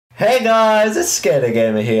Hey guys, it's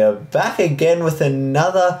SKdaGamer here, back again with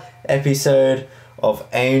another episode of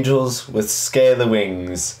Angels with Scaly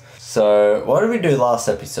Wings. So, what did we do last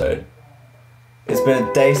episode? It's been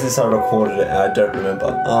a day since I recorded it and I don't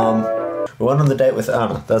remember. We went on the date with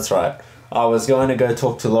Anna, that's right. I was going to go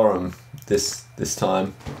talk to Lauren this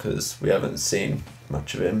time, because we haven't seen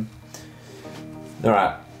much of him.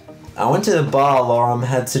 Alright, I went to the bar Lauren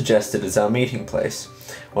had suggested as our meeting place.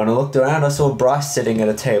 When I looked around, I saw Bryce sitting at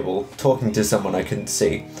a table, talking to someone I couldn't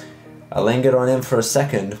see. I lingered on him for a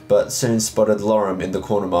second, but soon spotted Lorem in the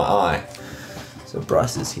corner of my eye. So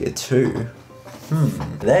Bryce is here too.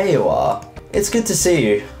 There you are. It's good to see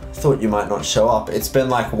you. I thought you might not show up. It's been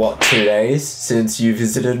like, what, 2 days since you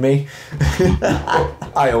visited me?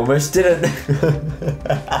 I almost didn't.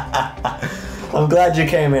 I'm glad you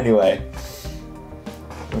came anyway.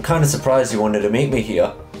 I'm kind of surprised you wanted to meet me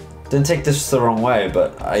here. Don't take this the wrong way,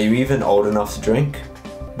 but are you even old enough to drink?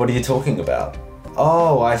 What are you talking about?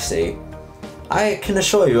 Oh, I see. I can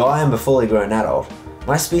assure you I am a fully grown adult.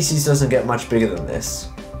 My species doesn't get much bigger than this.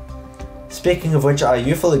 Speaking of which, are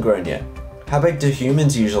you fully grown yet? How big do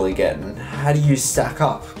humans usually get, and how do you stack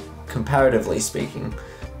up, comparatively speaking?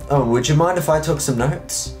 Oh, would you mind if I took some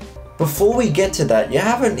notes? Before we get to that, you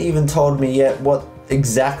haven't even told me yet what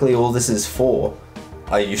exactly all this is for.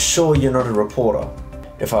 Are you sure you're not a reporter?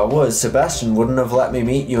 If I was, Sebastian wouldn't have let me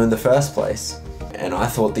meet you in the first place. And I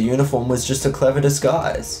thought the uniform was just a clever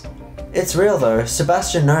disguise. It's real though,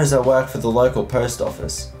 Sebastian knows I work for the local post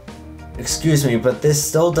office. Excuse me, but this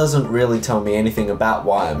still doesn't really tell me anything about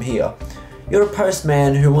why I'm here. You're a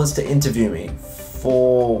postman who wants to interview me.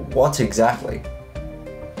 For what exactly?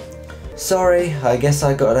 Sorry, I guess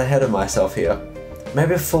I got ahead of myself here.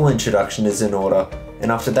 Maybe a full introduction is in order,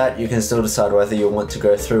 and after that you can still decide whether you want to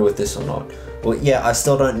go through with this or not. Well, yeah, I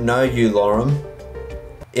still don't know you, Lorem.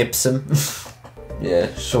 Ipsum.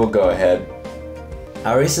 Yeah, sure, go ahead.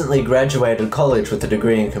 I recently graduated college with a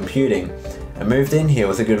degree in computing and moved in here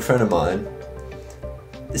with a good friend of mine.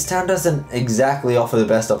 This town doesn't exactly offer the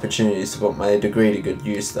best opportunities to put my degree to good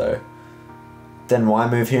use though. Then why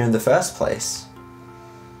move here in the first place?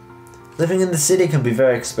 Living in the city can be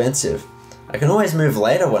very expensive. I can always move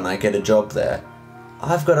later when I get a job there.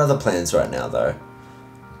 I've got other plans right now though.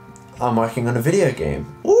 I'm working on a video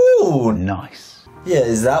game. Ooh, nice. Yeah,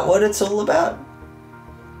 is that what it's all about?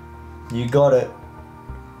 You got it.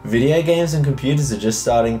 Video games and computers are just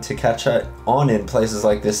starting to catch on in places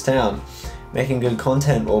like this town. Making good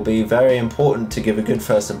content will be very important to give a good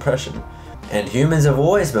first impression. And humans have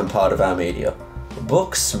always been part of our media.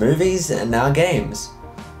 Books, movies, and now games.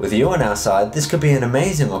 With you on our side, this could be an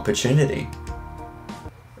amazing opportunity.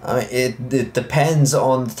 I mean, it depends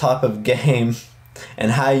on the type of game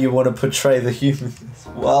and how you want to portray the humans.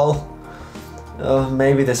 Well,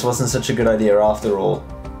 maybe this wasn't such a good idea after all.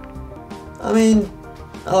 I mean,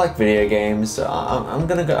 I like video games. So I'm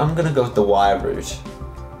gonna go with the wire route.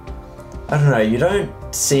 I don't know. You don't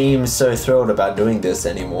seem so thrilled about doing this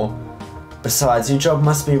anymore. Besides, your job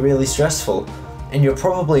must be really stressful, and you're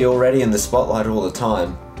probably already in the spotlight all the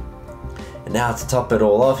time. And now to top it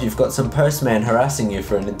all off, you've got some postman harassing you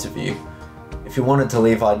for an interview. If you wanted to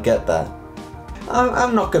leave, I'd get that.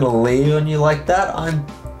 I'm not gonna leave on you like that. I'm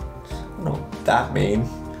not that mean.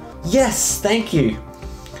 Yes, thank you.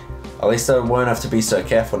 At least I won't have to be so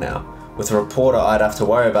careful now. With a reporter, I'd have to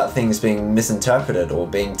worry about things being misinterpreted or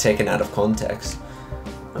being taken out of context.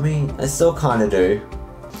 I mean, I still kinda do.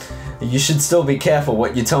 You should still be careful.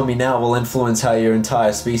 What you tell me now will influence how your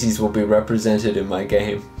entire species will be represented in my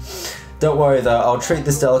game. Don't worry though, I'll treat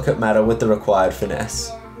this delicate matter with the required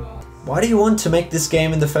finesse. Why do you want to make this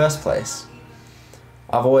game in the first place?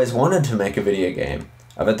 I've always wanted to make a video game.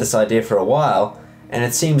 I've had this idea for a while, and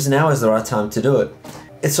it seems now is the right time to do it.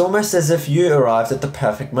 It's almost as if you arrived at the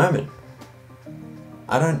perfect moment.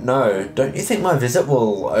 I don't know, don't you think my visit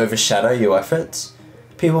will overshadow your efforts?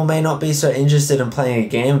 People may not be so interested in playing a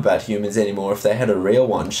game about humans anymore if they had a real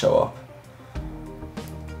one show up.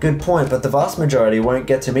 Good point, but the vast majority won't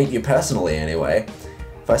get to meet you personally anyway.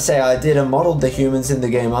 If I say I did and modeled the humans in the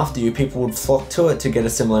game after you, people would flock to it to get a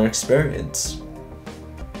similar experience.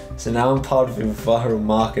 So now I'm part of a viral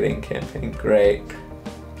marketing campaign. Great.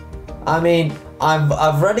 I mean, I've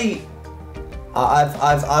already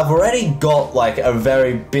got like a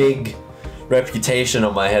very big reputation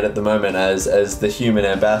on my head at the moment as the human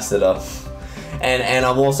ambassador, and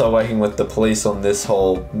I'm also working with the police on this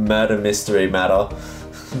whole murder mystery matter.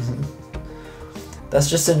 That's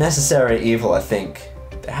just a necessary evil, I think.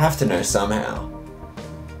 They have to know somehow.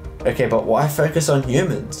 Okay, but why focus on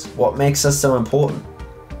humans? What makes us so important?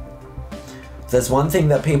 If there's one thing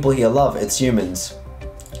that people here love, it's humans.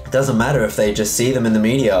 It doesn't matter if they just see them in the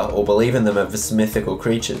media or believe in them as mythical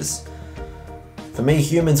creatures. For me,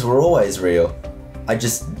 humans were always real. I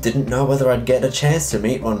just didn't know whether I'd get a chance to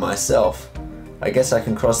meet one myself. I guess I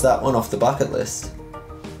can cross that one off the bucket list.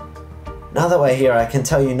 Now that we're here, I can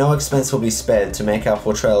tell you no expense will be spared to make our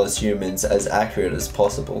portrayal as humans as accurate as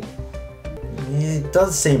possible. It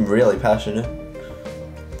does seem really passionate.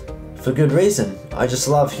 For good reason, I just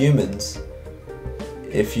love humans.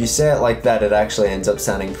 If you say it like that, it actually ends up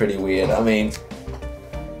sounding pretty weird. I mean,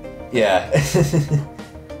 yeah.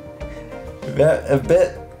 a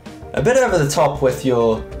bit over the top with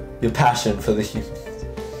your passion for the humans.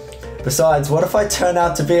 Besides, what if I turn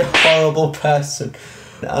out to be a horrible person?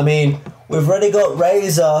 I mean, we've already got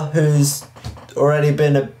Razor, who's already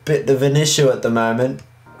been a bit of an issue at the moment.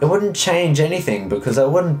 It wouldn't change anything because I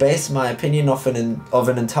wouldn't base my opinion of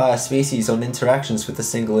an entire species on interactions with a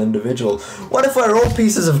single individual. What if we're all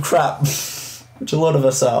pieces of crap? Which a lot of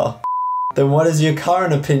us are. Then what is your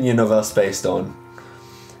current opinion of us based on?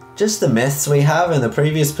 Just the myths we have and the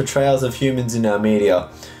previous portrayals of humans in our media.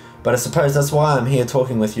 But I suppose that's why I'm here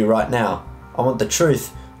talking with you right now. I want the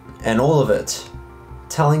truth, and all of it.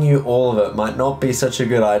 Telling you all of it might not be such a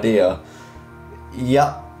good idea.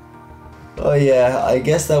 Yup. Oh yeah, I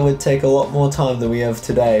guess that would take a lot more time than we have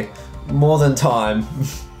today. More than time.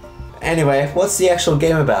 Anyway, what's the actual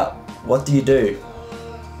game about? What do you do?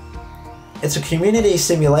 It's a community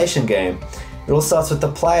simulation game. It all starts with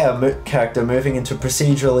the player character moving into a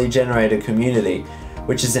procedurally generated community,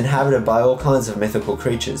 which is inhabited by all kinds of mythical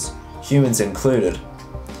creatures, humans included.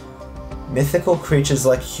 Mythical creatures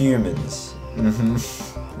like humans.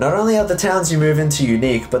 Not only are the towns you move into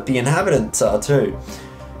unique, but the inhabitants are too.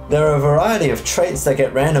 There are a variety of traits that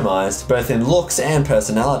get randomized, both in looks and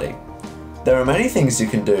personality. There are many things you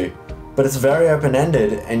can do, but it's very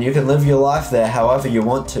open-ended and you can live your life there however you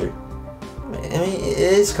want to. I mean, it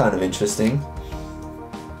is kind of interesting.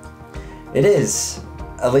 It is.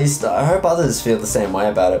 At least, I hope others feel the same way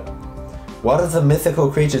about it. What other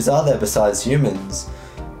mythical creatures are there besides humans?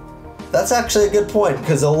 That's actually a good point,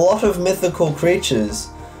 because a lot of mythical creatures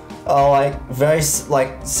are like very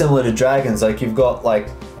similar to dragons. Like you've got like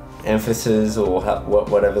amphithers or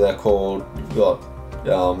whatever they're called. You've got,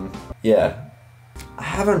 yeah. I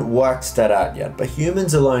haven't worked that out yet, but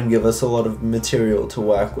humans alone give us a lot of material to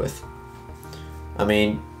work with. I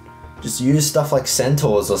mean, just use stuff like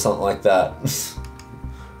centaurs or something like that.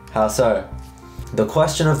 How so? The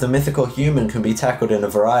question of the mythical human can be tackled in a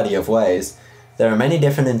variety of ways. There are many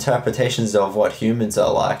different interpretations of what humans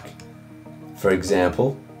are like. For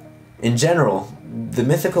example, in general, the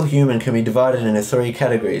mythical human can be divided into 3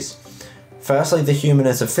 categories. Firstly, the human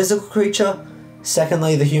as a physical creature.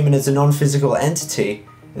 Secondly, the human as a non-physical entity.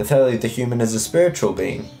 And thirdly, the human as a spiritual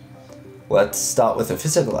being. Let's start with the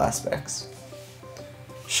physical aspects.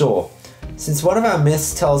 Sure, since one of our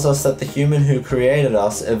myths tells us that the human who created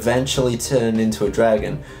us eventually turned into a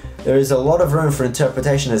dragon, there is a lot of room for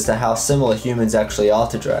interpretation as to how similar humans actually are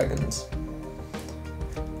to dragons.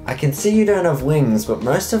 I can see you don't have wings, but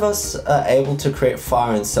most of us are able to create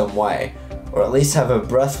fire in some way, or at least have a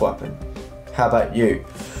breath weapon. How about you?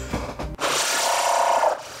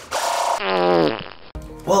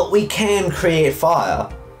 Well, we can create fire,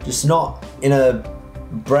 just not in a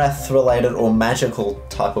breath-related or magical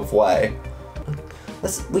type of way.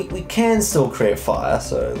 We can still create fire,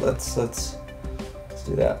 so let's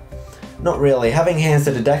do that. Not really. Having hands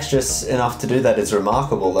that are dexterous enough to do that is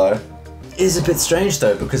remarkable, though. It is a bit strange,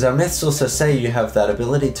 though, because our myths also say you have that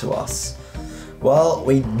ability to us. Well,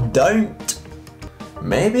 we don't.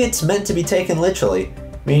 Maybe it's meant to be taken literally,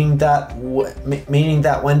 meaning that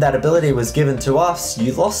when that ability was given to us,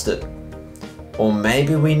 you lost it. Or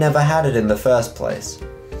maybe we never had it in the first place.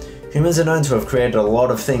 Humans are known to have created a lot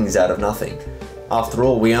of things out of nothing. After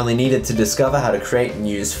all, we only needed to discover how to create and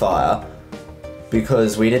use fire,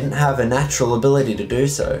 because we didn't have a natural ability to do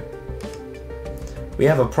so. We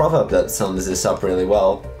have a proverb that sums this up really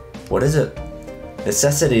well. What is it?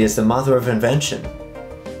 Necessity is the mother of invention.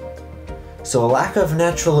 So a lack of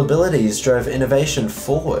natural abilities drove innovation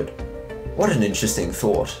forward. What an interesting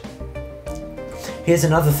thought. Here's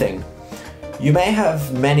another thing. You may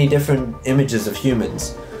have many different images of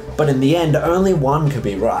humans, but in the end, only one could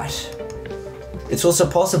be right. It's also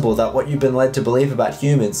possible that what you've been led to believe about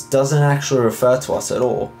humans doesn't actually refer to us at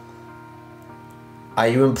all. Are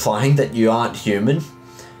you implying that you aren't human?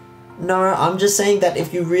 No, I'm just saying that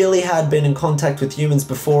if you really had been in contact with humans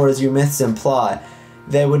before, as your myths imply,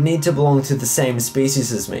 they would need to belong to the same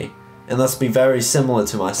species as me, and thus be very similar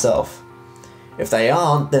to myself. If they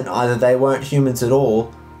aren't, then either they weren't humans at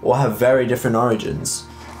all, or have very different origins.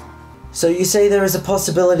 So you say there is a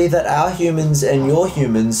possibility that our humans and your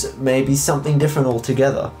humans may be something different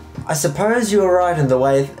altogether. I suppose you are right in the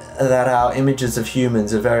way that our images of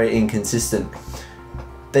humans are very inconsistent.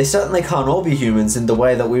 They certainly can't all be humans in the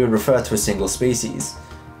way that we would refer to a single species.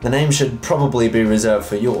 The name should probably be reserved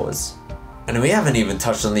for yours. And we haven't even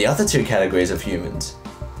touched on the other two categories of humans.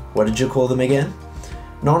 What did you call them again?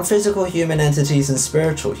 Non-physical human entities and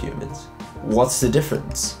spiritual humans. What's the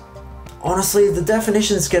difference? Honestly, the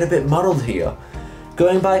definitions get a bit muddled here.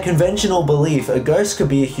 Going by conventional belief, a ghost could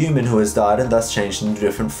be a human who has died and thus changed into a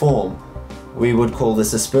different form. We would call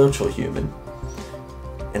this a spiritual human.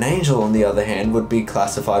 An angel, on the other hand, would be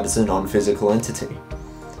classified as a non-physical entity.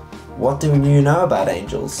 What do you know about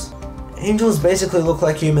angels? Angels basically look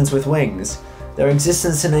like humans with wings. Their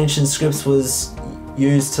existence in ancient scripts was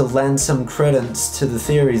used to lend some credence to the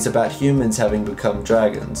theories about humans having become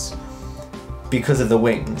dragons. Because of the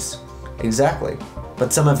wings. Exactly.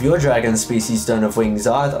 But some of your dragon species don't have wings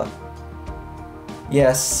either.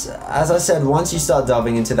 Yes, as I said, once you start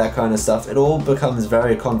delving into that kind of stuff, it all becomes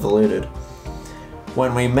very convoluted.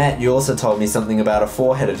 When we met, you also told me something about a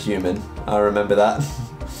four-headed human. I remember that.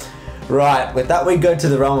 Right, with that we go to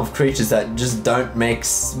the realm of creatures that just don't make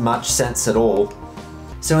much sense at all.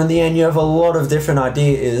 So in the end, you have a lot of different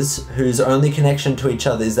ideas whose only connection to each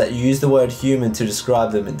other is that you use the word human to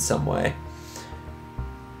describe them in some way.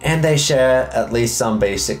 And they share at least some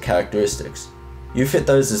basic characteristics. You fit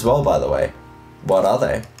those as well, by the way. What are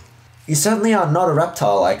they? You certainly are not a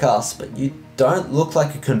reptile like us, but you don't look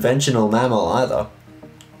like a conventional mammal either.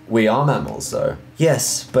 We are mammals though.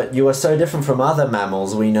 Yes, but you are so different from other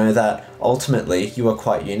mammals we know that, ultimately, you are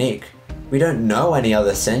quite unique. We don't know any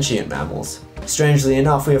other sentient mammals. Strangely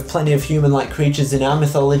enough, we have plenty of human-like creatures in our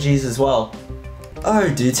mythologies as well. Oh,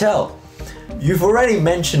 do tell. You've already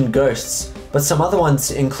mentioned ghosts, but some other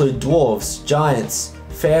ones include dwarves, giants,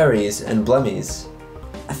 fairies, and blemmies.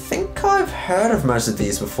 I think I've heard of most of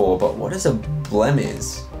these before, but what is a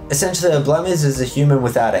blemmies? Essentially, a blemmies is a human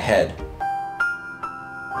without a head.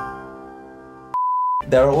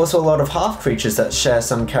 There are also a lot of half creatures that share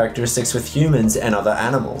some characteristics with humans and other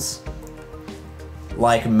animals.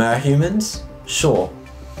 Like merhumans? Sure.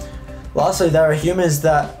 Lastly, there are humans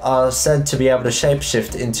that are said to be able to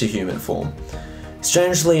shapeshift into human form.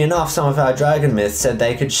 Strangely enough, some of our dragon myths said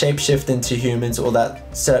they could shapeshift into humans or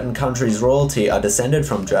that certain countries' royalty are descended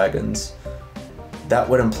from dragons. That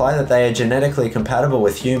would imply that they are genetically compatible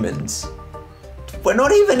with humans. We're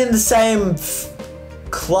not even in the same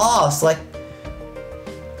class, like,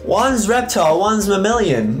 one's reptile, one's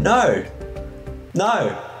mammalian. No.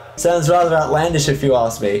 No. Sounds rather outlandish if you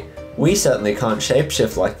ask me. We certainly can't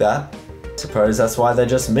shapeshift like that. Suppose that's why they're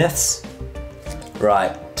just myths.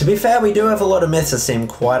 Right. To be fair, we do have a lot of myths that seem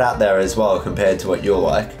quite out there as well compared to what you're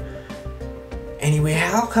like. Anyway,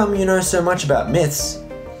 how come you know so much about myths?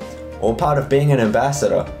 All part of being an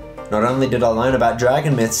ambassador. Not only did I learn about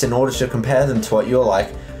dragon myths in order to compare them to what you're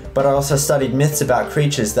like, but I also studied myths about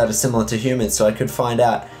creatures that are similar to humans so I could find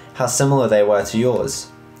out how similar they were to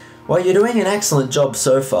yours. Well, you're doing an excellent job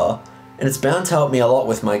so far, and it's bound to help me a lot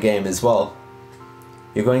with my game as well.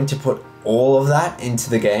 You're going to put all of that into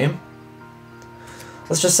the game?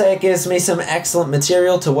 Let's just say it gives me some excellent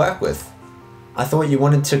material to work with. I thought you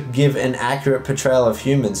wanted to give an accurate portrayal of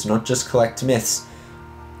humans, not just collect myths.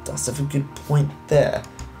 Does have a good point there.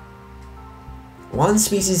 One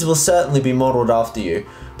species will certainly be modelled after you,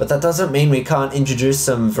 but that doesn't mean we can't introduce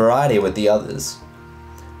some variety with the others.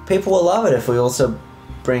 People will love it if we also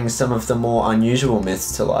bring some of the more unusual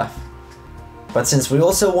myths to life. But since we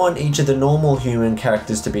also want each of the normal human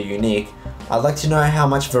characters to be unique, I'd like to know how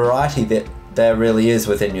much variety there really is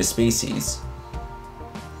within your species.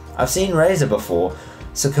 I've seen Razor before,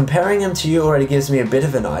 so comparing him to you already gives me a bit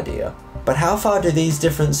of an idea. But how far do these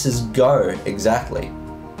differences go exactly?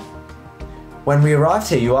 When we arrived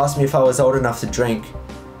here, you asked me if I was old enough to drink.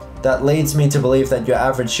 That leads me to believe that your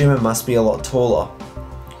average human must be a lot taller.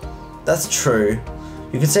 That's true.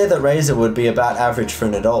 You could say that Razor would be about average for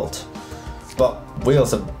an adult. But we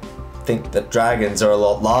also think that dragons are a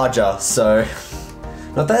lot larger, so...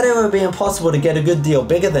 Not that it would be impossible to get a good deal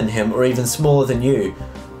bigger than him or even smaller than you,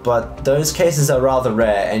 but those cases are rather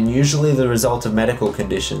rare and usually the result of medical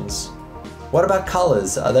conditions. What about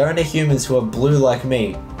colours? Are there any humans who are blue like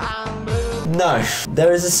me? No.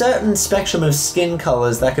 There is a certain spectrum of skin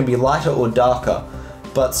colours that can be lighter or darker,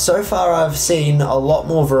 but so far I've seen a lot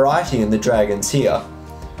more variety in the dragons here.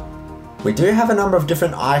 We do have a number of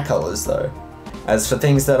different eye colours though. As for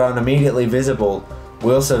things that aren't immediately visible,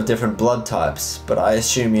 we also have different blood types, but I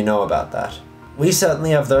assume you know about that. We certainly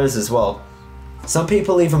have those as well. Some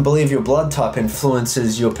people even believe your blood type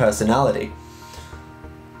influences your personality.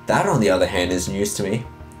 That, on the other hand, is news to me.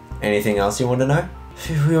 Anything else you want to know?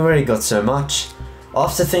 Phew, we already got so much. I'll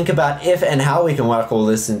have to think about if and how we can work all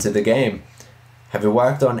this into the game. Have you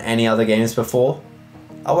worked on any other games before?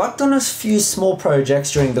 I worked on a few small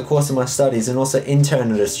projects during the course of my studies and also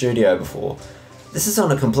interned at a studio before. This is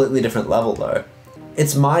on a completely different level though.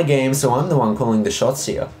 It's my game, so I'm the one calling the shots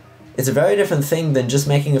here. It's a very different thing than just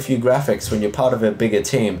making a few graphics when you're part of a bigger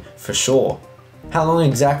team, for sure. How long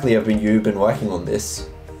exactly have you been working on this?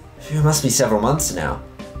 It must be several months now.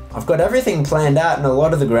 I've got everything planned out and a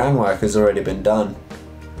lot of the groundwork has already been done.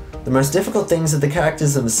 The most difficult things are the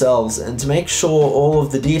characters themselves and to make sure all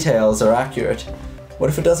of the details are accurate. What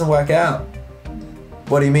if it doesn't work out?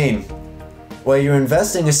 What do you mean? Well, you're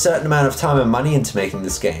investing a certain amount of time and money into making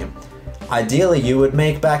this game. Ideally, you would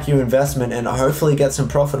make back your investment and hopefully get some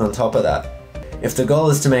profit on top of that. If the goal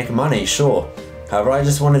is to make money, sure. However, I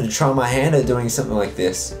just wanted to try my hand at doing something like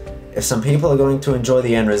this. If some people are going to enjoy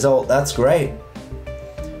the end result, that's great.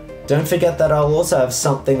 Don't forget that I'll also have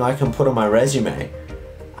something I can put on my resume.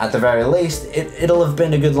 At the very least, it'll have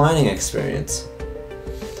been a good learning experience.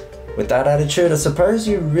 With that attitude, I suppose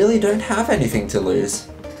you really don't have anything to lose.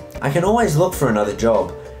 I can always look for another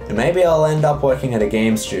job, and maybe I'll end up working at a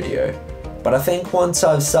game studio. But I think once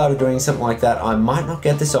I've started doing something like that, I might not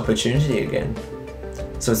get this opportunity again.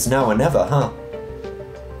 So it's now or never, huh?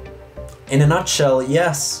 In a nutshell,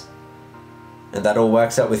 yes. And that all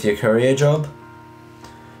works out with your career job?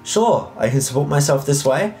 Sure, I can support myself this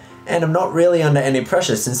way, and I'm not really under any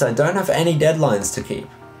pressure since I don't have any deadlines to keep.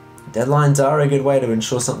 Deadlines are a good way to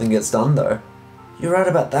ensure something gets done though. You're right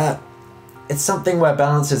about that. It's something where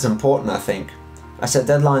balance is important, I think. I set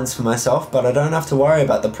deadlines for myself, but I don't have to worry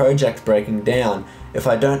about the project breaking down if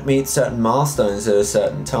I don't meet certain milestones at a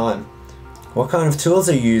certain time. What kind of tools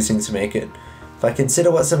are you using to make it? If I consider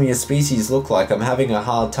what some of your species look like, I'm having a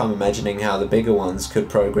hard time imagining how the bigger ones could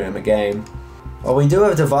program a game. While we do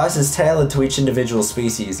have devices tailored to each individual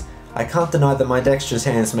species, I can't deny that my dexterous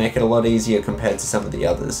hands make it a lot easier compared to some of the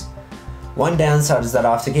others. One downside is that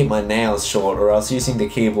I have to keep my nails short or else using the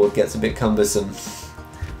keyboard gets a bit cumbersome.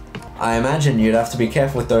 I imagine you'd have to be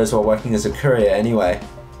careful with those while working as a courier anyway.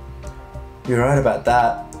 You're right about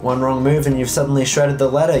that. One wrong move and you've suddenly shredded the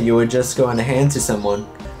letter you were just going to hand to someone.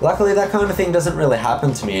 Luckily that kind of thing doesn't really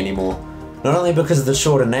happen to me anymore. Not only because of the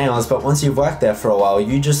shorter nails, but once you've worked there for a while,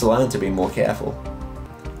 you just learn to be more careful.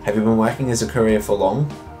 Have you been working as a courier for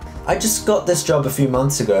long? I just got this job a few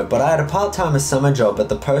months ago, but I had a part-time summer job at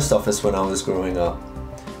the post office when I was growing up.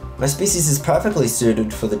 My species is perfectly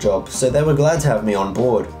suited for the job, so they were glad to have me on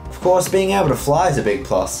board. Of course, being able to fly is a big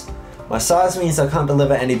plus. My size means I can't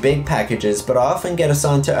deliver any big packages, but I often get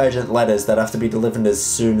assigned to urgent letters that have to be delivered as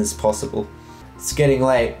soon as possible. It's getting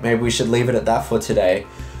late, maybe we should leave it at that for today.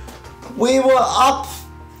 We were up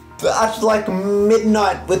at like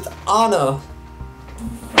midnight with Anna,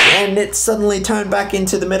 and it suddenly turned back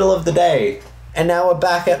into the middle of the day. And now we're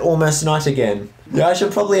back at almost night again. Yeah, I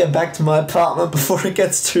should probably head back to my apartment before it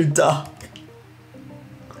gets too dark.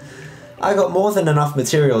 I got more than enough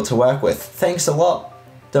material to work with. Thanks a lot.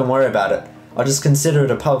 Don't worry about it. I'll just consider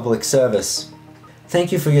it a public service.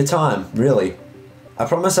 Thank you for your time, really. I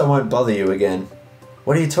promise I won't bother you again.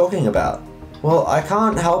 What are you talking about? Well, I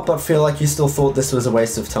can't help but feel like you still thought this was a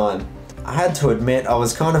waste of time. I had to admit I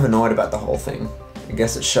was kind of annoyed about the whole thing. I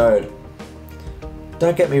guess it showed.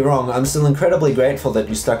 Don't get me wrong, I'm still incredibly grateful that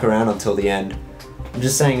you stuck around until the end. I'm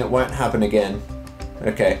just saying it won't happen again.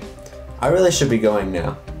 Okay, I really should be going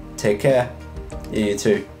now. Take care. Yeah, you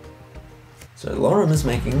too. So Lorem is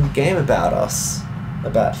making a game about us.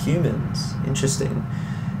 About humans. Interesting.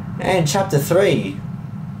 And chapter 3.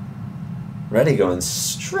 Ready, going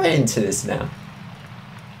straight into this now.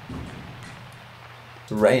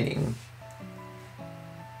 It's raining.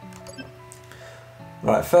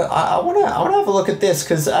 Alright, first, I wanna have a look at this,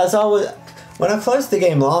 because when I closed the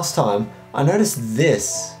game last time, I noticed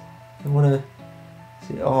this. I wanna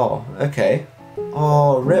see, oh, okay.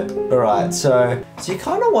 Oh, rip. Alright, so you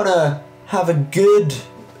kinda wanna have a good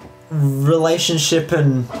relationship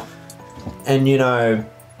and you know,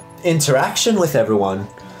 interaction with everyone.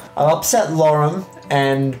 I upset Lorem,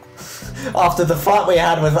 and after the fight we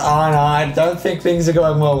had with Anna, I don't think things are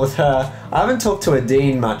going well with her. I haven't talked to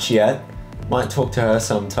Adine much yet. Might talk to her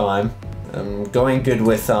sometime. Going good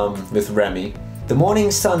with Remy. The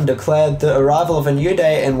morning sun declared the arrival of a new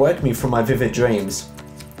day and woke me from my vivid dreams.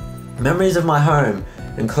 Memories of my home,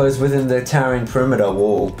 enclosed within the towering perimeter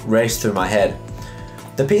wall, raced through my head.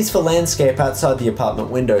 The peaceful landscape outside the apartment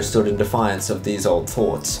window stood in defiance of these old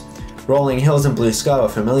thoughts. Rolling hills and blue sky were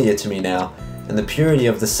familiar to me now, and the purity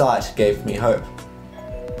of the sight gave me hope.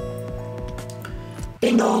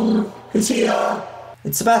 Ding dong! Who's here?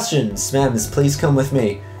 It's Sebastian. Smams, please come with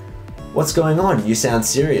me. What's going on? You sound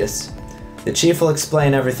serious. The chief will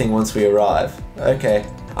explain everything once we arrive. Okay.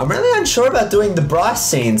 I'm really unsure about doing the Bryce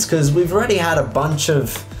scenes because we've already had a bunch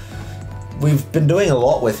of... We've been doing a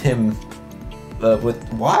lot with him.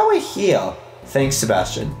 Why are we here? Thanks,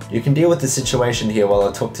 Sebastian. You can deal with the situation here while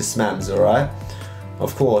I talk to Smams, alright?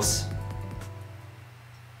 Of course.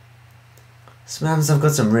 Smams, I've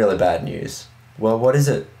got some really bad news. Well, what is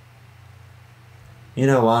it? You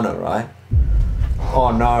know Anna, right?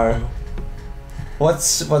 Oh no.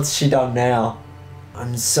 What's she done now?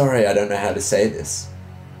 I'm sorry, I don't know how to say this.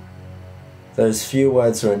 Those few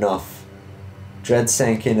words were enough. Dread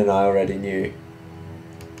sank in and I already knew.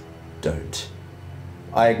 Don't.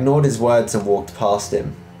 I ignored his words and walked past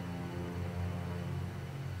him.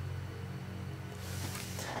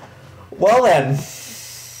 Well then.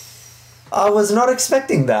 I was not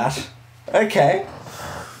expecting that. Okay.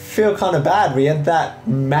 Feel kind of bad. We had that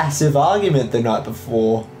massive argument the night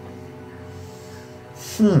before.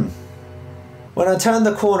 When I turned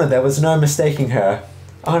the corner, there was no mistaking her.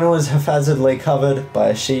 Anna was haphazardly covered by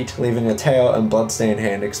a sheet, leaving a tail and bloodstained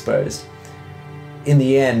hand exposed. In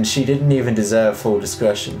the end, she didn't even deserve full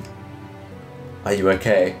discretion. Are you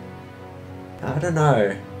okay? I don't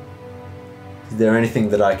know. Is there anything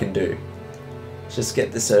that I can do? Just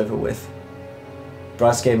get this over with.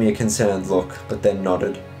 Bryce gave me a concerned look, but then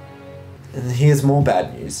nodded. And here's more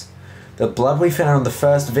bad news. The blood we found on the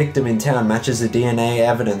first victim in town matches the DNA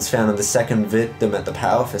evidence found on the second victim at the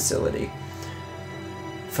power facility.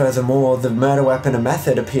 Furthermore, the murder weapon and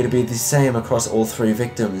method appear to be the same across all 3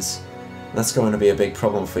 victims. That's going to be a big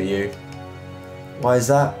problem for you. Why is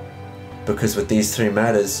that? Because with these 3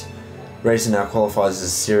 murders, Razor now qualifies as a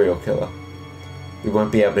serial killer. We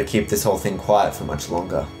won't be able to keep this whole thing quiet for much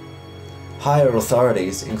longer. Higher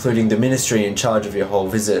authorities, including the ministry in charge of your whole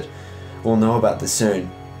visit, will know about this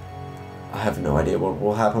soon. I have no idea what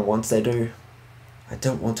will happen once they do. I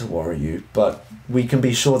don't want to worry you, but we can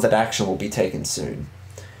be sure that action will be taken soon.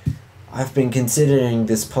 I've been considering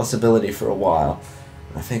this possibility for a while,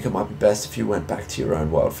 and I think it might be best if you went back to your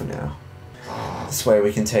own world for now. This way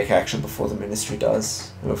we can take action before the ministry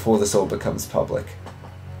does, and before this all becomes public.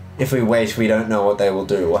 If we wait, we don't know what they will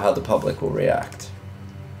do or how the public will react.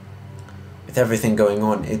 With everything going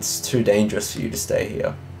on, it's too dangerous for you to stay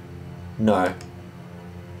here. No.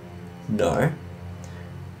 No.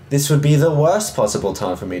 This would be the worst possible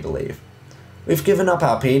time for me to leave. We've given up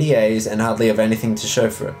our PDAs and hardly have anything to show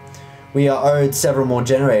for it. We are owed several more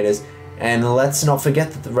generators, and let's not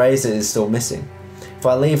forget that the Razor is still missing. If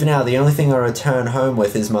I leave now, the only thing I return home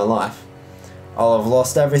with is my life. I'll have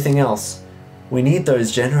lost everything else. We need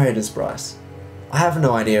those generators, Bryce. I have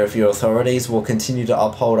no idea if your authorities will continue to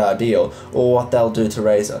uphold our deal or what they'll do to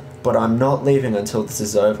Razor, but I'm not leaving until this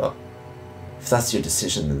is over. If that's your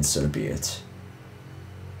decision, then so be it.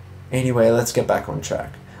 Anyway, let's get back on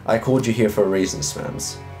track. I called you here for a reason,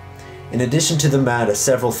 Smams. In addition to the murder,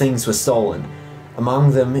 several things were stolen.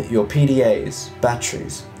 Among them, your PDAs,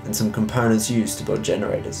 batteries, and some components used to build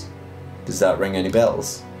generators. Does that ring any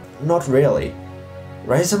bells? Not really.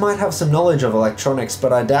 Razor might have some knowledge of electronics,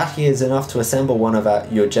 but I doubt he is enough to assemble one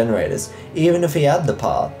of your generators, even if he had the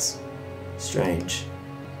parts. Strange.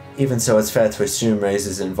 Even so, it's fair to assume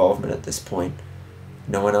Razor's involvement at this point.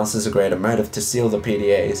 No one else has a greater motive to steal the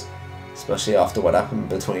PDAs, especially after what happened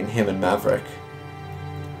between him and Maverick.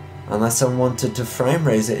 Unless someone wanted to frame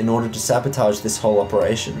Razor in order to sabotage this whole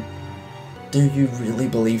operation. Do you really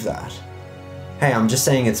believe that? Hey, I'm just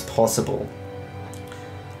saying it's possible.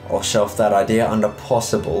 I'll shelf that idea under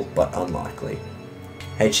possible, but unlikely.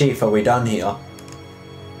 Hey Chief, are we done here?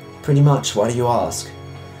 Pretty much, why do you ask?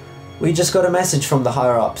 We just got a message from the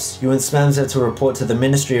higher-ups. You and Smams are to report to the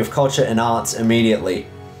Ministry of Culture and Arts immediately.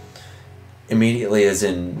 Immediately as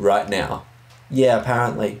in right now? Yeah,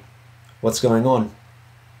 apparently. What's going on?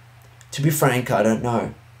 To be frank, I don't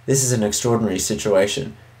know. This is an extraordinary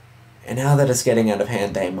situation. And now that it's getting out of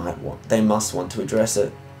hand, they must want to address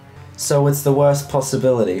it. So it's the worst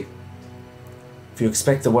possibility. If you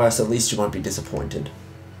expect the worst, at least you won't be disappointed.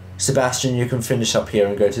 Sebastian, you can finish up here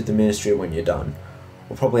and go to the ministry when you're done.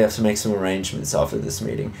 We'll probably have to make some arrangements after this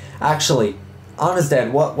meeting. Actually, Anna's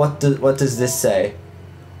dead. What does this say?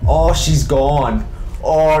 Oh, she's gone.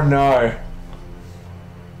 Oh no.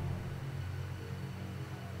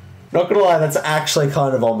 Not gonna lie, that's actually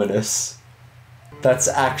kind of ominous. That's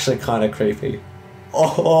actually kind of creepy.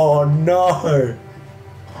 Oh no.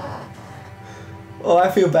 Oh,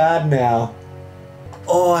 I feel bad now.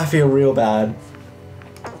 Oh, I feel real bad.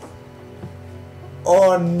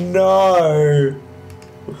 Oh no.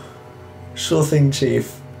 Sure thing,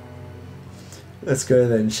 Chief. Let's go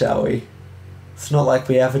then, shall we? It's not like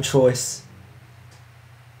we have a choice.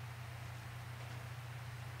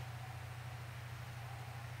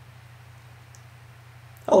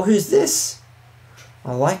 Oh, who's this?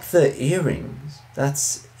 I like the earrings.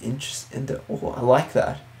 That's interesting. Oh, I like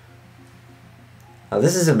that. Oh,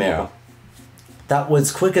 this is a mirror. That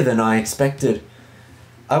was quicker than I expected.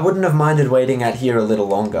 I wouldn't have minded waiting out here a little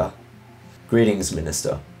longer. Greetings,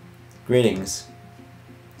 Minister. Greetings.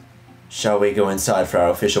 Shall we go inside for our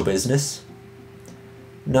official business?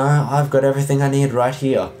 No, I've got everything I need right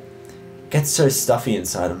here. Gets so stuffy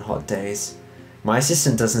inside on hot days. My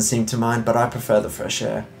assistant doesn't seem to mind, but I prefer the fresh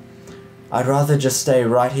air. I'd rather just stay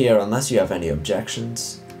right here unless you have any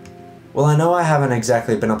objections. Well, I know I haven't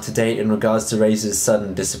exactly been up to date in regards to Razor's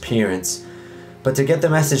sudden disappearance, but to get the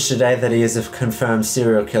message today that he is a confirmed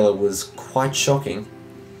serial killer was quite shocking.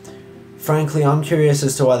 Frankly, I'm curious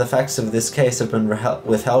as to why the facts of this case have been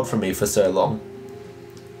withheld from me for so long.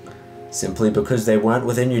 Simply because they weren't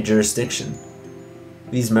within your jurisdiction.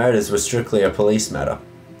 These murders were strictly a police matter.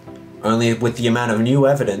 Only with the amount of new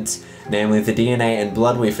evidence, namely the DNA and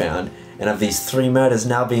blood we found, and of these 3 murders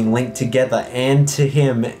now being linked together and to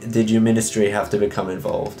him, did your ministry have to become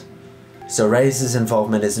involved. So Razor's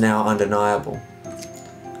involvement is now undeniable.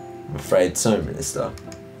 I'm afraid so, Minister.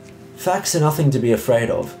 Facts are nothing to be afraid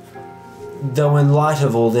of. Though in light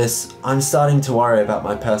of all this, I'm starting to worry about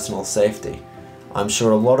my personal safety. I'm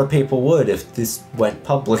sure a lot of people would if this went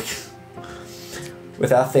public.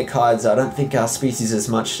 With our thick hides, I don't think our species has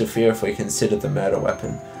much to fear if we consider the murder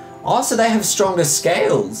weapon. Also, they have stronger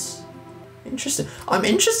scales. Interesting. I'm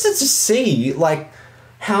interested to see, like,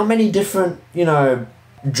 how many different, you know,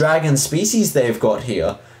 dragon species they've got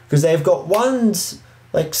here. Because they've got ones,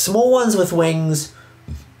 like, small ones with wings,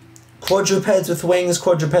 quadrupeds with wings,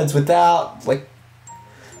 quadrupeds without, like,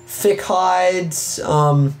 thick hides,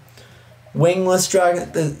 wingless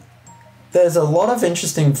dragon. There's a lot of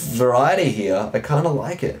interesting variety here. I kind of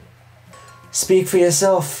like it. Speak for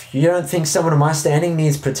yourself. You don't think someone of my standing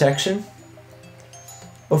needs protection?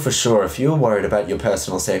 Well, for sure, if you're worried about your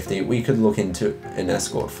personal safety, we could look into an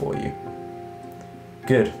escort for you.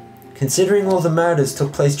 Good. Considering all the murders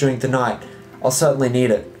took place during the night, I'll certainly need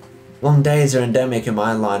it. Long days are endemic in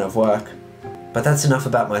my line of work. But that's enough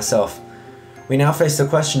about myself. We now face the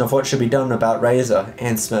question of what should be done about Razor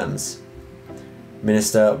and Smems.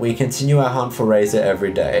 Minister, we continue our hunt for Razor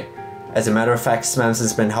every day. As a matter of fact, Smems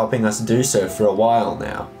has been helping us do so for a while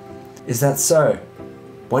now. Is that so?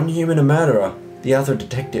 One human a murderer, the other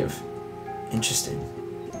detective. Interesting.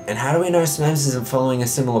 And how do we know Smems isn't following a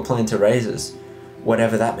similar plan to Razor's,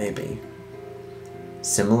 whatever that may be?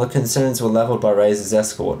 Similar concerns were leveled by Razor's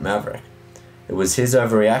escort, Maverick. It was his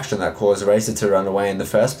overreaction that caused Razor to run away in the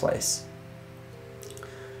first place.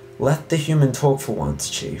 Let the human talk for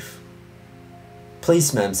once, Chief.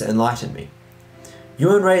 Please, Smems, enlighten me.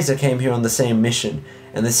 You and Razor came here on the same mission,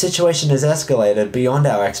 and the situation has escalated beyond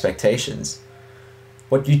our expectations.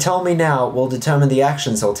 What you tell me now will determine the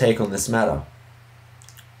actions I'll take on this matter.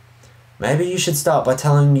 Maybe you should start by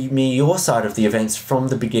telling me your side of the events from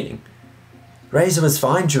the beginning. Razor was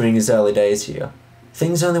fine during his early days here.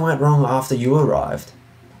 Things only went wrong after you arrived.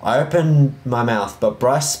 I opened my mouth, but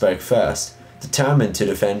Bryce spoke first, determined to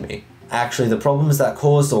defend me. Actually, the problems that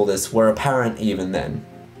caused all this were apparent even then.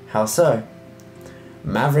 How so?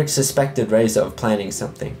 Maverick suspected Razor of planning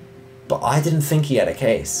something, but I didn't think he had a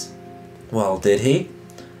case. Well, did he?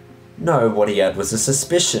 No, what he had was a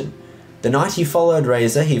suspicion. The night he followed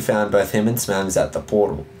Razor, he found both him and Smems at the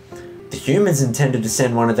portal. The humans intended to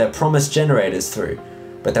send one of their promised generators through,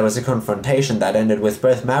 but there was a confrontation that ended with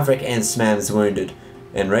both Maverick and Smems wounded,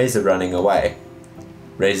 and Razor running away.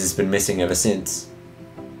 Razor's been missing ever since.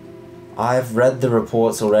 I've read the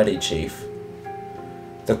reports already, Chief.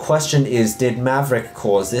 The question is, did Maverick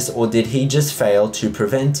cause this, or did he just fail to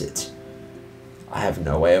prevent it? I have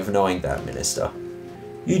no way of knowing that, Minister.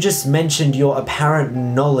 You just mentioned your apparent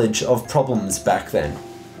knowledge of problems back then.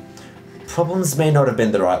 Problems may not have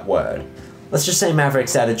been the right word. Let's just say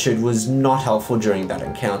Maverick's attitude was not helpful during that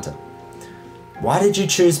encounter. Why did you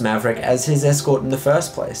choose Maverick as his escort in the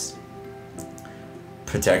first place?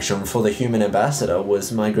 Protection for the human ambassador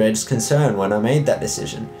was my greatest concern when I made that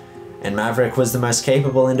decision, and Maverick was the most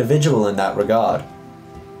capable individual in that regard.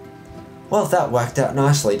 Well, that worked out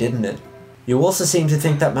nicely, didn't it? You also seem to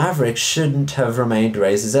think that Maverick shouldn't have remained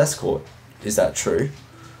Razor's escort. Is that true?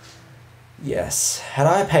 Yes. Had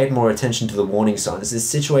I paid more attention to the warning signs, this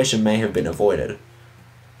situation may have been avoided.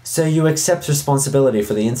 So you accept responsibility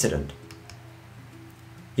for the incident?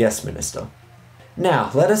 Yes, Minister.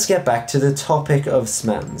 Now, let us get back to the topic of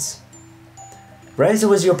Smems. Razor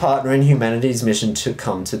was your partner in humanity's mission to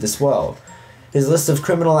come to this world. His list of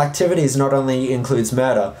criminal activities not only includes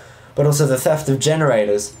murder, but also the theft of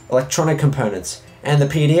generators, electronic components, and the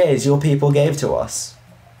PDAs your people gave to us.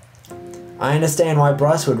 I understand why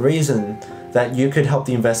Bryce would reason that you could help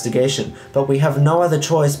the investigation, but we have no other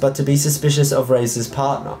choice but to be suspicious of Razor's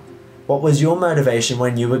partner. What was your motivation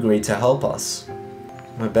when you agreed to help us?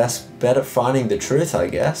 My best bet at finding the truth, I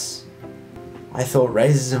guess. I thought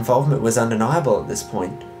Razor's involvement was undeniable at this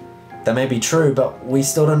point. That may be true, but we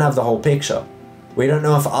still don't have the whole picture. We don't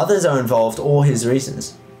know if others are involved or his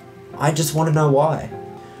reasons. I just want to know why.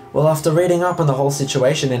 Well, after reading up on the whole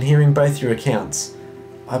situation and hearing both your accounts,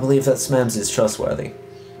 I believe that Smams is trustworthy.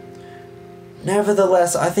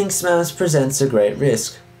 Nevertheless, I think Smams presents a great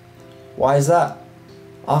risk. Why is that?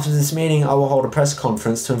 After this meeting, I will hold a press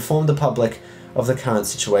conference to inform the public of the current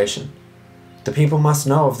situation. The people must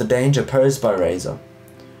know of the danger posed by Razor.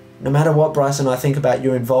 No matter what Bryce and I think about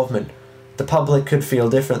your involvement, the public could feel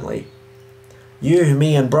differently. You,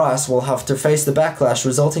 me and Bryce will have to face the backlash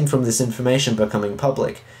resulting from this information becoming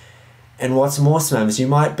public. And what's more, Smams, you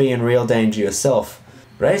might be in real danger yourself.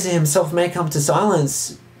 Razor himself may come to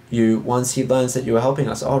silence you once he learns that you are helping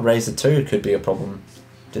us. Oh, Razor too could be a problem.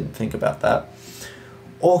 Didn't think about that.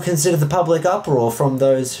 Or consider the public uproar from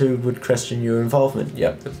those who would question your involvement.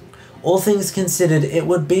 Yep. All things considered, it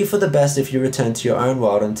would be for the best if you return to your own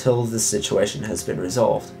world until the situation has been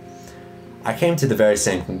resolved. I came to the very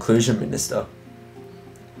same conclusion, Minister.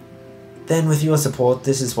 Then with your support,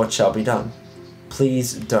 this is what shall be done.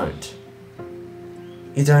 Please don't.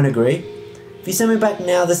 You don't agree? If you send me back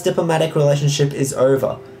now, this diplomatic relationship is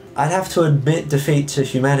over. I'd have to admit defeat to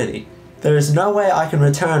humanity. There is no way I can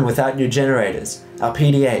return without your generators, our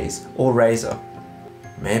PDAs, or Razor.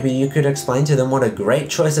 Maybe you could explain to them what a great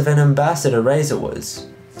choice of an ambassador Razor was.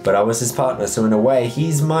 But I was his partner, so in a way,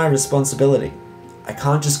 he's my responsibility. I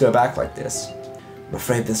can't just go back like this. I'm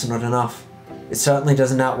afraid this is not enough. It certainly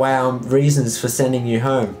doesn't outweigh our reasons for sending you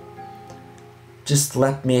home. Just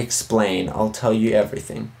let me explain, I'll tell you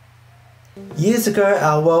everything. Years ago,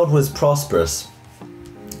 our world was prosperous.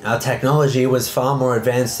 Our technology was far more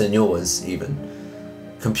advanced than yours, even.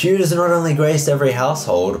 Computers not only graced every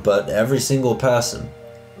household, but every single person.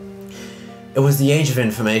 It was the age of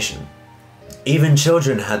information. Even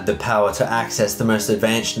children had the power to access the most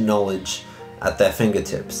advanced knowledge at their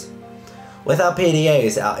fingertips. With our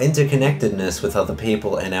PDAs, our interconnectedness with other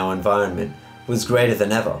people and our environment was greater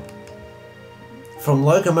than ever. From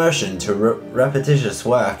locomotion to repetitious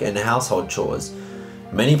work and household chores,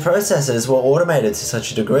 many processes were automated to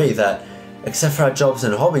such a degree that, except for our jobs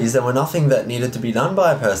and hobbies, there were nothing that needed to be done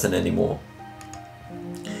by a person anymore.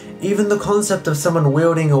 Even the concept of someone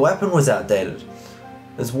wielding a weapon was outdated,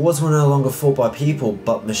 as wars were no longer fought by people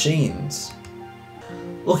but machines.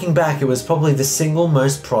 Looking back, it was probably the single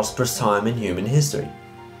most prosperous time in human history.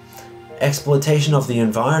 Exploitation of the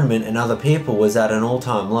environment and other people was at an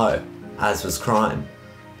all-time low, as was crime.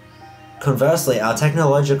 Conversely, our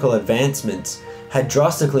technological advancements had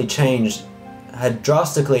drastically increased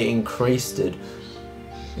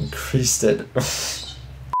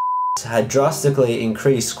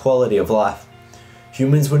quality of life.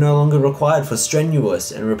 Humans were no longer required for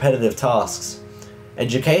strenuous and repetitive tasks.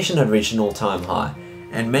 Education had reached an all-time high,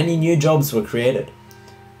 and many new jobs were created.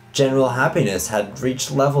 General happiness had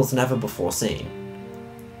reached levels never before seen.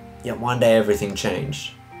 Yet one day everything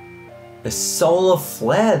changed. A solar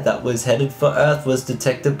flare that was headed for Earth was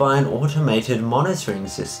detected by an automated monitoring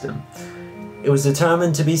system. It was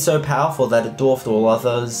determined to be so powerful that it dwarfed all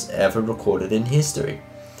others ever recorded in history.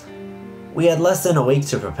 We had less than a week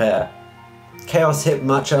to prepare. Chaos hit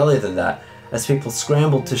much earlier than that, as people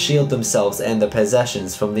scrambled to shield themselves and their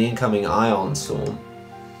possessions from the incoming ion storm.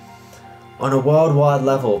 On a worldwide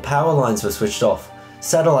level, power lines were switched off,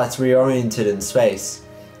 satellites reoriented in space,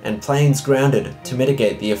 and planes grounded to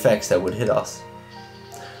mitigate the effects that would hit us.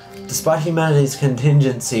 Despite humanity's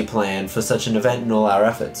contingency plan for such an event and all our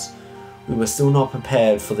efforts, we were still not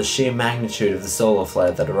prepared for the sheer magnitude of the solar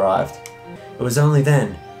flare that arrived. It was only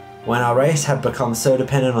then, when our race had become so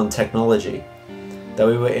dependent on technology, that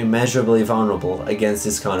we were immeasurably vulnerable against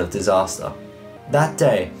this kind of disaster. That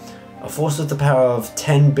day, a force with the power of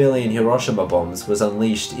 10 billion Hiroshima bombs was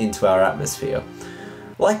unleashed into our atmosphere.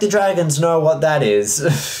 Like the dragons know what that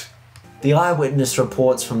is. The eyewitness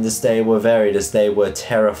reports from this day were varied as they were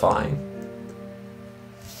terrifying.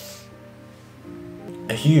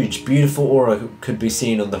 A huge, beautiful aura could be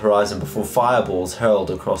seen on the horizon before fireballs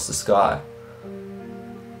hurled across the sky.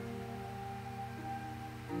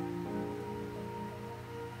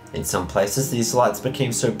 In some places, these lights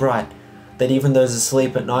became so bright that even those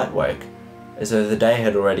asleep at night woke, as though the day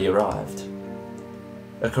had already arrived.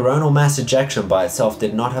 A coronal mass ejection by itself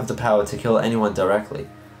did not have the power to kill anyone directly,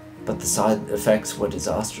 but the side effects were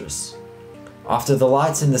disastrous. After the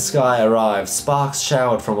lights in the sky arrived, sparks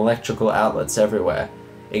showered from electrical outlets everywhere,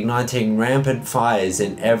 igniting rampant fires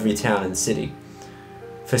in every town and city.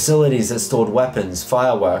 Facilities that stored weapons,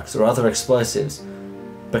 fireworks, or other explosives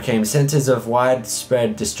became centers of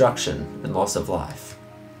widespread destruction and loss of life.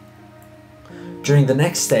 During the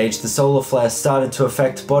next stage, the solar flare started to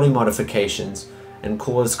affect body modifications and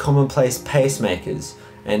caused commonplace pacemakers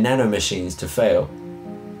and nanomachines to fail.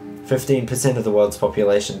 15% of the world's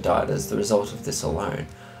population died as the result of this alone.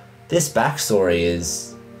 This backstory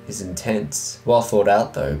is intense. Well thought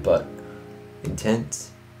out though, but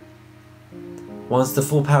intense. Once the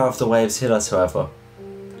full power of the waves hit us, however,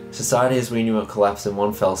 society as we knew it collapsed in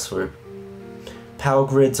one fell swoop. Power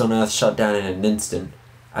grids on Earth shut down in an instant,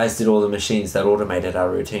 as did all the machines that automated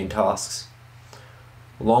our routine tasks.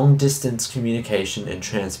 Long-distance communication and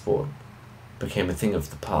transport became a thing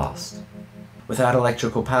of the past. Without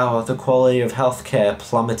electrical power, the quality of healthcare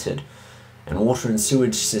plummeted, and water and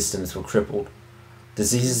sewage systems were crippled.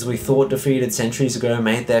 Diseases we thought defeated centuries ago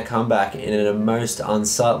made their comeback in a most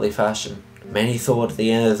unsightly fashion. Many thought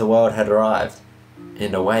the end of the world had arrived.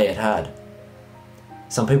 In a way, it had.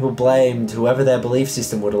 Some people blamed whoever their belief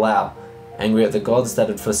system would allow, angry at the gods that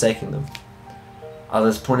had forsaken them.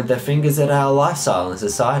 Others pointed their fingers at our lifestyle and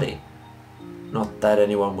society. Not that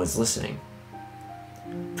anyone was listening.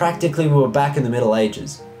 Practically, we were back in the Middle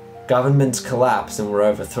Ages. Governments collapsed and were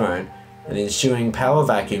overthrown, and the ensuing power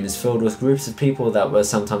vacuums filled with groups of people that were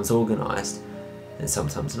sometimes organized, and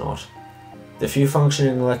sometimes not. The few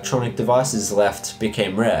functioning electronic devices left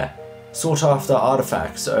became rare, sought-after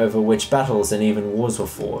artifacts over which battles and even wars were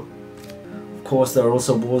fought. Of course, there were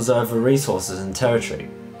also wars over resources and territory.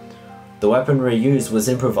 The weaponry used was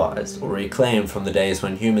improvised or reclaimed from the days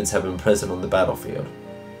when humans had been present on the battlefield.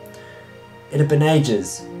 It had been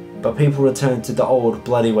ages, but people returned to the old,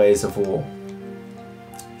 bloody ways of war.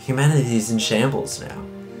 Humanity is in shambles now.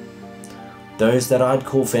 Those that I'd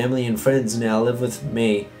call family and friends now live with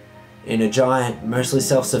me in a giant, mostly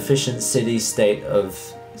self-sufficient city-state of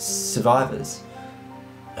survivors.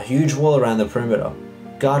 A huge wall around the perimeter,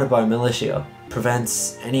 guarded by militia,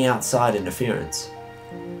 prevents any outside interference.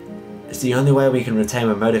 It's the only way we can retain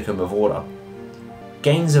a modicum of order.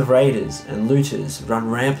 Gangs of raiders and looters run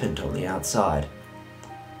rampant on the outside.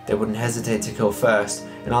 They wouldn't hesitate to kill first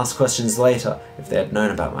and ask questions later if they had known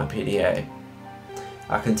about my PDA.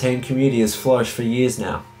 Our contained community has flourished for years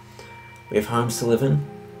now. We have homes to live in,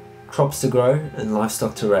 crops to grow and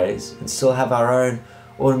livestock to raise, and still have our own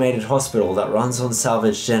automated hospital that runs on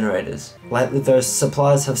salvage generators. Lately those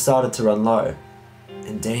supplies have started to run low,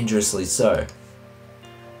 and dangerously so.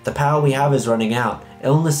 The power we have is running out,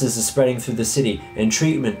 illnesses are spreading through the city, and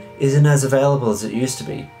treatment isn't as available as it used to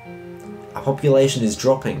be. Our population is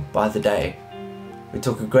dropping by the day. We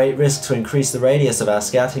took a great risk to increase the radius of our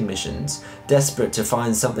scouting missions, desperate to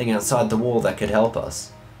find something outside the wall that could help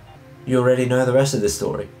us. You already know the rest of the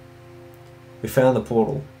story. We found the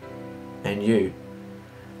portal, and you.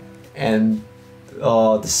 And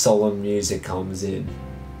oh, the solemn music comes in.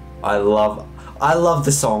 I love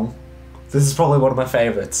the song. This is probably one of my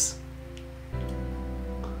favorites.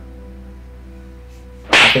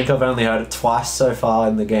 I think I've only heard it twice so far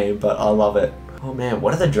in the game, but I love it. Oh man,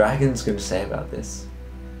 what are the dragons going to say about this?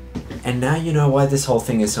 And now you know why this whole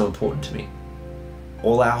thing is so important to me.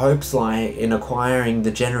 All our hopes lie in acquiring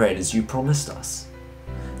the generators you promised us.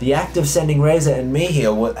 The act of sending Razor and me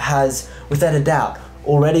here has, without a doubt,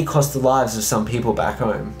 already cost the lives of some people back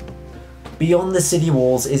home. Beyond the city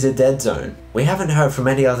walls is a dead zone. We haven't heard from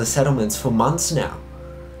any other settlements for months now.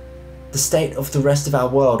 The state of the rest of our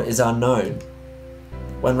world is unknown.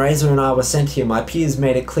 When Razor and I were sent here, my peers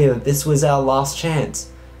made it clear that this was our last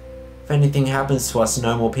chance. If anything happens to us,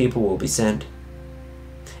 no more people will be sent.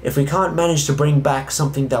 If we can't manage to bring back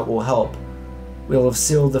something that will help, we'll have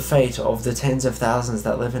sealed the fate of the tens of thousands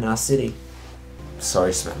that live in our city.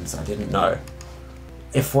 Sorry, Smems, I didn't know.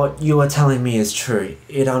 If what you are telling me is true,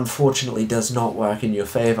 it unfortunately does not work in your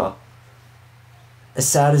favour. As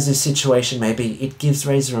sad as this situation may be, it gives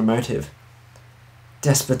Razor a motive.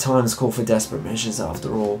 Desperate times call for desperate measures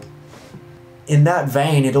after all. In that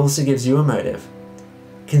vein, it also gives you a motive.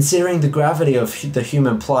 Considering the gravity of the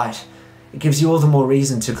human plight, it gives you all the more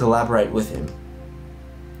reason to collaborate with him.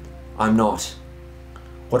 I'm not.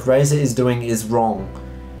 What Razor is doing is wrong.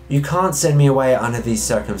 You can't send me away under these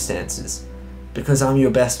circumstances, because I'm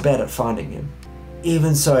your best bet at finding him.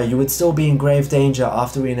 Even so, you would still be in grave danger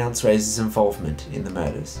after we announce Razor's involvement in the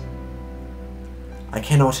murders. I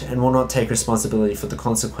cannot and will not take responsibility for the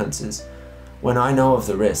consequences when I know of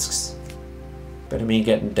the risks. Better me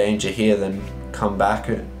get in danger here than come back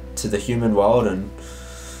to the human world and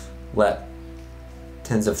let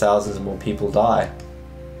tens of thousands more people die.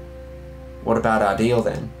 What about our deal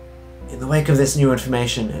then? In the wake of this new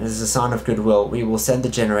information, and as a sign of goodwill, we will send the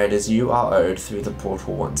generators you are owed through the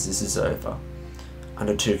portal once this is over,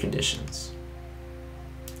 under 2 conditions.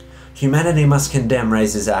 Humanity must condemn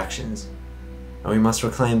Razor's actions, and we must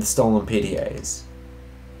reclaim the stolen PDAs.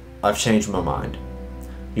 I've changed my mind.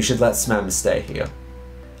 You should let Smams stay here.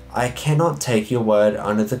 I cannot take your word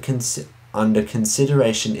under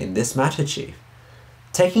consideration in this matter, Chief.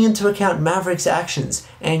 Taking into account Maverick's actions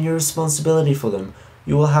and your responsibility for them,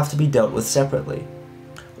 you will have to be dealt with separately.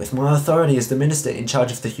 With my authority as the Minister in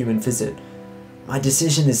charge of the human visit, my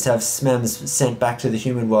decision is to have Smams sent back to the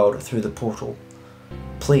human world through the portal.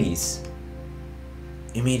 Please.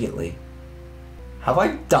 Immediately. Have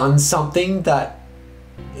I done something that...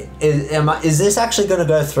 Is this actually going to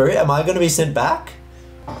go through? Am I going to be sent back?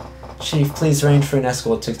 Chief, please arrange for an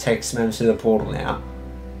escort to take Smams to the portal now.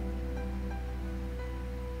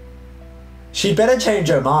 She better change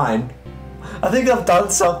her mind. I think I've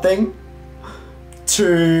done something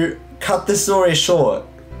to cut the story short.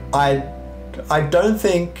 I don't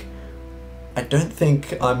think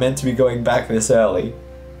I'm meant to be going back this early.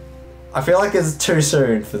 I feel like it's too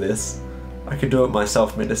soon for this. I could do it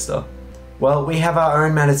myself, Minister. Well, we have our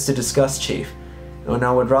own matters to discuss, Chief, and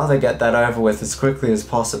I would rather get that over with as quickly as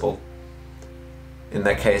possible. In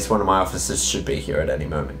that case, one of my officers should be here at any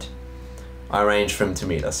moment. I arranged for him to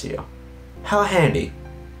meet us here. How handy.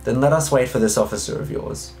 Then let us wait for this officer of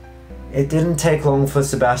yours. It didn't take long for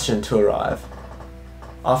Sebastian to arrive.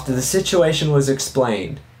 After the situation was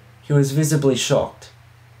explained, he was visibly shocked,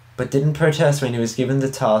 but didn't protest when he was given the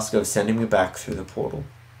task of sending me back through the portal.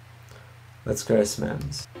 Let's go,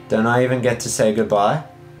 Smams. Don't I even get to say goodbye?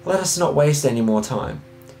 Let us not waste any more time.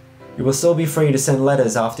 You will still be free to send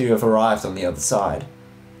letters after you have arrived on the other side.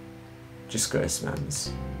 Just go,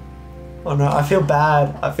 Smams. Oh no, I feel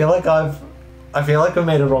bad. I feel like I've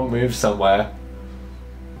made a wrong move somewhere.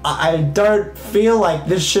 I don't feel like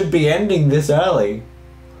this should be ending this early.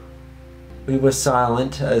 We were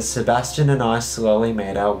silent as Sebastian and I slowly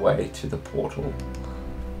made our way to the portal.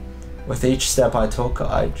 With each step I took,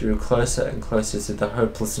 I drew closer and closer to the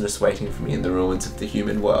hopelessness waiting for me in the ruins of the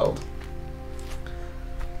human world.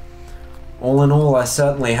 All in all, I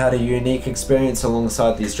certainly had a unique experience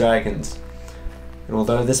alongside these dragons. And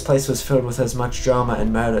although this place was filled with as much drama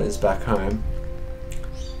and murder as back home,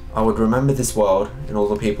 I would remember this world and all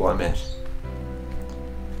the people I met.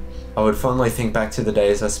 I would fondly think back to the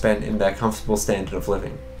days I spent in their comfortable standard of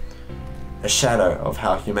living, a shadow of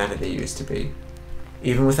how humanity used to be.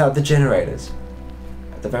 Even without the generators,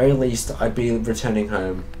 at the very least I'd be returning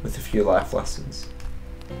home with a few life lessons.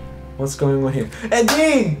 What's going on here? And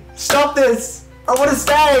Dean! Stop this! I want to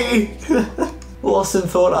stay! Lawson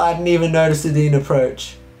thought I hadn't even noticed the Dean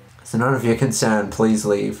approach. So none of your concern, please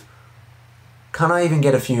leave. Can't I even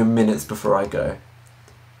get a few minutes before I go?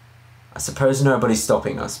 I suppose nobody's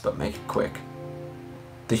stopping us, but make it quick.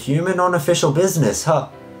 The human on official business, huh?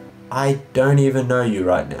 I don't even know you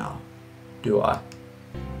right now, do I?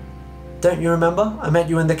 Don't you remember? I met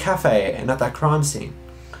you in the cafe and at that crime scene.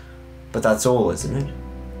 But that's all, isn't it?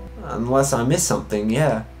 Unless I missed something,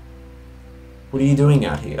 yeah. What are you doing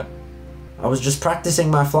out here? I was just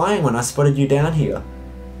practicing my flying when I spotted you down here.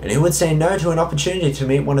 And who would say no to an opportunity to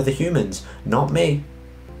meet one of the humans? Not me.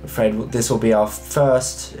 I'm afraid this will be our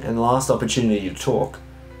first and last opportunity to talk.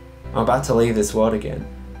 I'm about to leave this world again.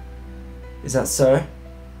 Is that so?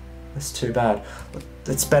 That's too bad.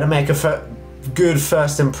 Let's better make a good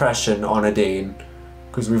first impression on a Dean,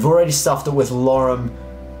 because we've already stuffed it with Lorem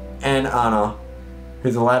and Anna,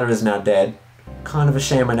 who the latter is now dead. Kind of a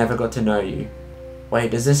shame I never got to know you.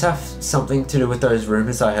 Wait, does this have something to do with those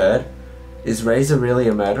rumors I heard? Is Razor really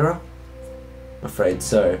a murderer? I'm afraid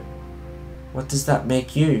so. What does that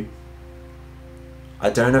make you? I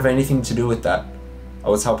don't have anything to do with that. I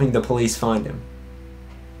was helping the police find him.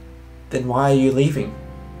 Then why are you leaving?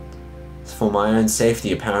 It's for my own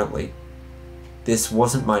safety, apparently. This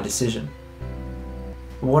wasn't my decision.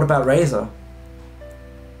 But what about Razor?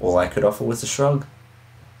 All I could offer was a shrug.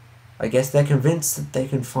 I guess they're convinced that they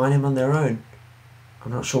can find him on their own.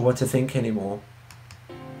 I'm not sure what to think anymore.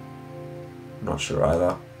 I'm not sure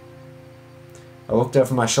either. I looked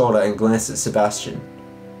over my shoulder and glanced at Sebastian.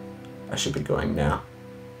 I should be going now.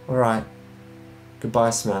 Alright. Goodbye,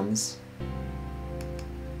 Smams.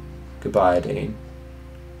 Goodbye, Dean.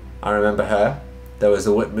 I remember her. That was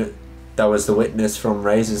the witness from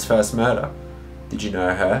Razor's first murder. Did you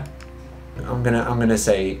know her? I'm gonna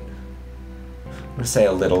say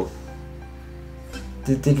a little.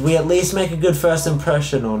 Did we at least make a good first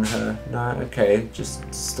impression on her? No? Okay,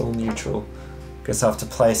 just still neutral. Guess I have to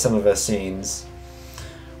play some of her scenes,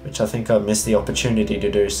 which I think I missed the opportunity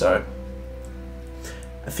to do so.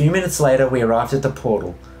 A few minutes later, we arrived at the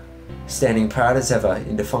portal, standing proud as ever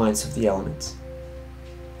in defiance of the elements.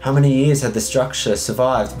 How many years had the structure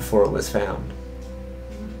survived before it was found?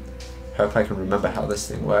 Hope I can remember how this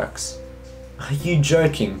thing works. Are you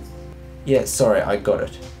joking? Yeah, sorry, I got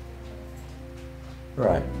it.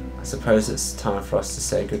 Right, I suppose it's time for us to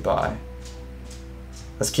say goodbye.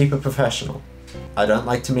 Let's keep it professional. I don't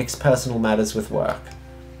like to mix personal matters with work.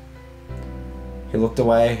 He looked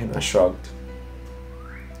away and I shrugged.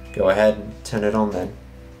 Go ahead and turn it on then.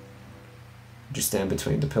 Would you stand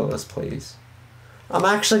between the pillars, please? I'm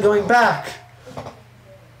actually going back!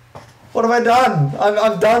 What have I done?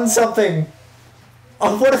 I've done something!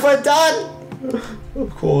 Oh, what have I done? Of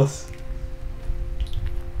course.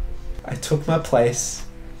 I took my place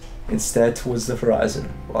and stared towards the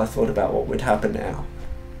horizon while I thought about what would happen now,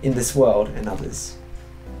 in this world and others.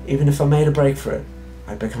 Even if I made a break for it,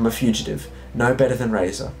 I'd become a fugitive, no better than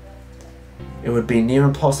Razor. It would be near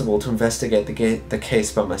impossible to investigate the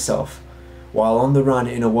case by myself, while on the run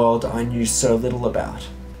in a world I knew so little about.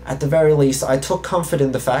 At the very least, I took comfort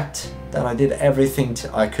in the fact that I did everything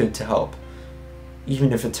I could to help,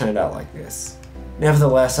 even if it turned out like this.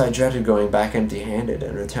 Nevertheless, I dreaded going back empty-handed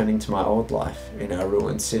and returning to my old life in our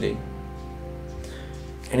ruined city.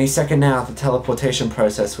 Any second now, the teleportation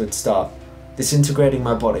process would start, disintegrating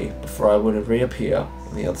my body before I would reappear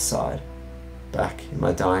on the other side, back in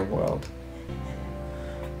my dying world.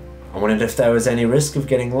 I wondered if there was any risk of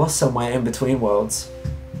getting lost somewhere in between worlds.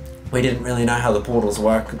 We didn't really know how the portals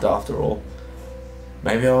worked after all.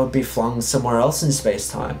 Maybe I would be flung somewhere else in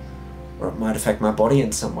space-time, or it might affect my body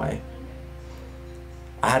in some way.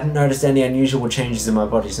 I hadn't noticed any unusual changes in my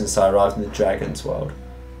body since I arrived in the Dragon's world,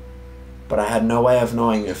 but I had no way of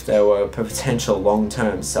knowing if there were potential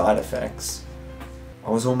long-term side effects.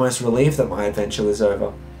 I was almost relieved that my adventure was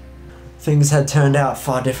over. Things had turned out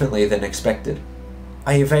far differently than expected.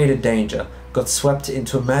 I evaded danger, got swept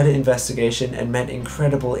into a murder investigation, and met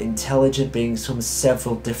incredible, intelligent beings from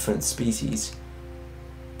several different species.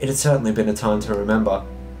 It had certainly been a time to remember.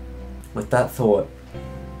 With that thought,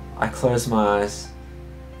 I closed my eyes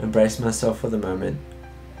and braced myself for the moment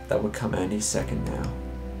that would come any second now.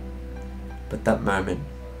 But that moment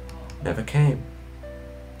never came.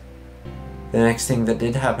 The next thing that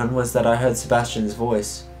did happen was that I heard Sebastian's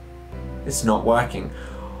voice. It's not working.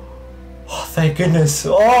 Oh, thank goodness.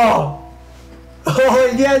 Oh!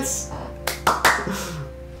 Oh, yes!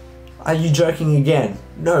 Are you joking again?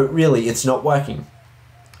 No, really, it's not working.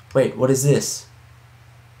 Wait, what is this?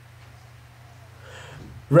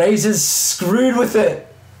 Razor's screwed with it!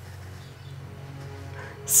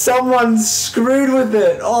 Someone's screwed with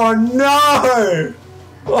it! Oh no!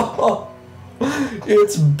 Oh,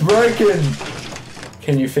 it's broken!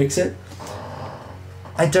 Can you fix it?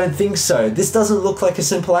 I don't think so. This doesn't look like a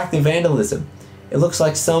simple act of vandalism. It looks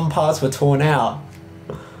like some parts were torn out.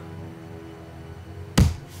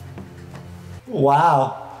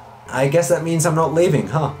 Wow. I guess that means I'm not leaving,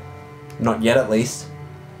 huh? Not yet, at least.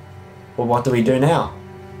 Well, what do we do now?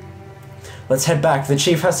 Let's head back. The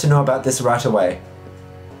chief has to know about this right away.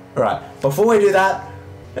 Alright, before we do that,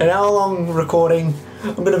 an hour-long recording.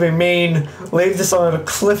 I'm gonna be mean, leave this on a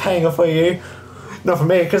cliffhanger for you. Not for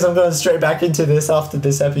me, because I'm going straight back into this after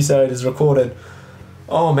this episode is recorded.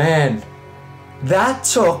 Oh man, that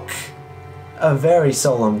took a very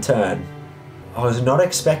solemn turn. I was not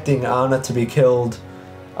expecting Anna to be killed.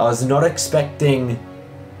 I was not expecting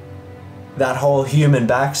that whole human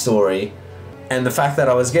backstory, and the fact that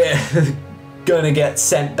I was going to get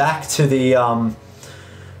sent back to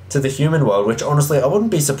the human world, which honestly I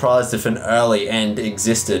wouldn't be surprised if an early end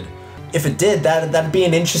existed. If it did, that'd be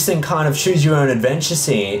an interesting kind of choose your own adventure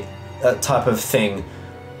scene type of thing,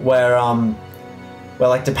 where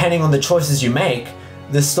like depending on the choices you make,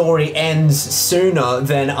 the story ends sooner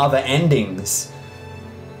than other endings.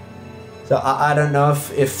 So I don't know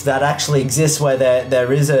if that actually exists, where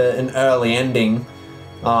there is an early ending,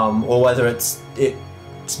 or whether it's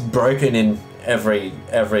broken in every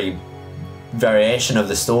variation of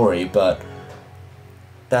the story, but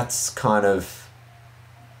that's kind of,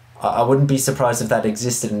 I wouldn't be surprised if that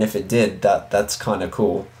existed, and if it did, that's kind of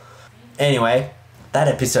cool. Anyway, that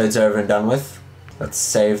episode's over and done with. Let's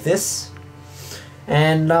save this.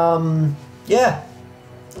 And yeah,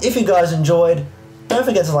 if you guys enjoyed, don't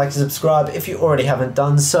forget to like and subscribe if you already haven't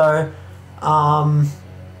done so.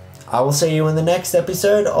 I will see you in the next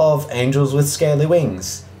episode of Angels with Scaly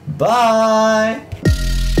Wings. Bye!